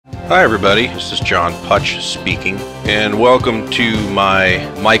Hi everybody, this is John Putch speaking, and welcome to my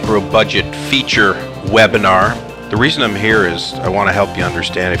micro-budget feature webinar. The reason I'm here is I want to help you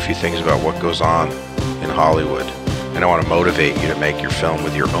understand a few things about what goes on in Hollywood, and I want to motivate you to make your film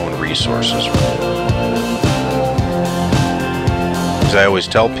with your own resources. As I always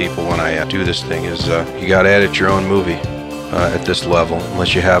tell people when I do this thing is you got to edit your own movie. At this level,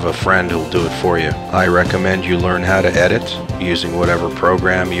 unless you have a friend who'll do it for you. I recommend you learn how to edit using whatever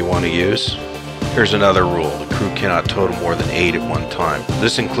program you want to use. Here's another rule: the crew cannot total more than 8 at one time.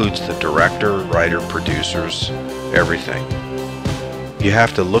 This includes the director, writer, producers, everything. You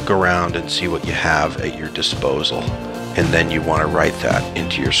have to look around and see what you have at your disposal, and then you want to write that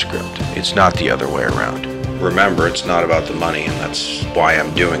into your script. It's not the other way around. Remember, it's not about the money, and that's why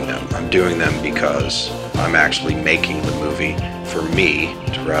I'm doing them. I'm doing them because I'm actually making the movie for me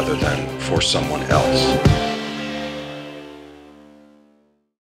rather than for someone else.